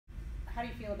how do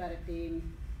you feel about it being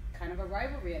kind of a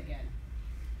rivalry again?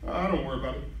 I don't worry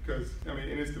about it because, I mean,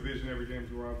 in this division, every game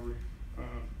is a rivalry.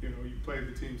 You know, you play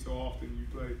the team so often,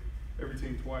 you play every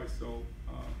team twice, so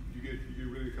you get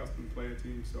really accustomed to playing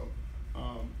teams. So,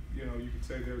 you know, you could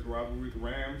say there's a rivalry with the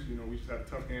Rams. You know, we just had a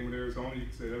tough game with Arizona. You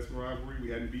could say that's a rivalry. We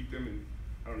hadn't beat them in,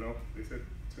 I don't know, they said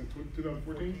since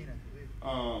 2014.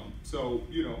 So,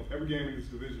 you know, every game in this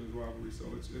division is a rivalry, so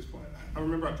it's fun. I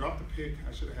remember I dropped the pick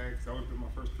I should have had because that would have been my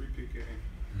first 3-pick game.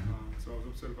 So I was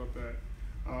upset about that.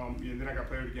 And then I got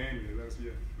player of the game, and they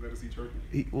let us eat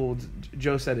turkey. Well,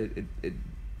 Joe said it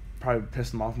probably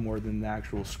pissed him off more than the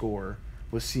actual score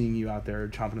was seeing you out there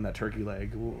chomping on that turkey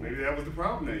leg. Well, maybe that was the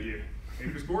problem that year.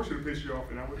 Maybe the score should have pissed you off,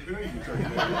 and I would have been eating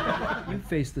turkey leg. You've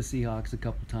faced the Seahawks a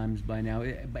couple times by now.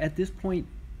 At this point,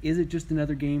 is it just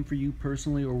another game for you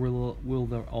personally, or will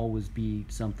there always be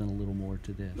something a little more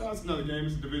to this? No, it's another game.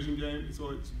 It's a division game,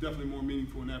 so it's definitely more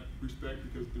meaningful in that respect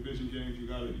because division games you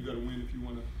gotta win if you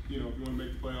wanna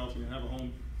make the playoffs and have a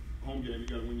home game. You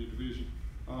gotta win your division.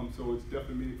 So it's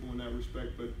definitely meaningful in that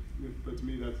respect. But to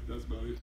me, that's about it.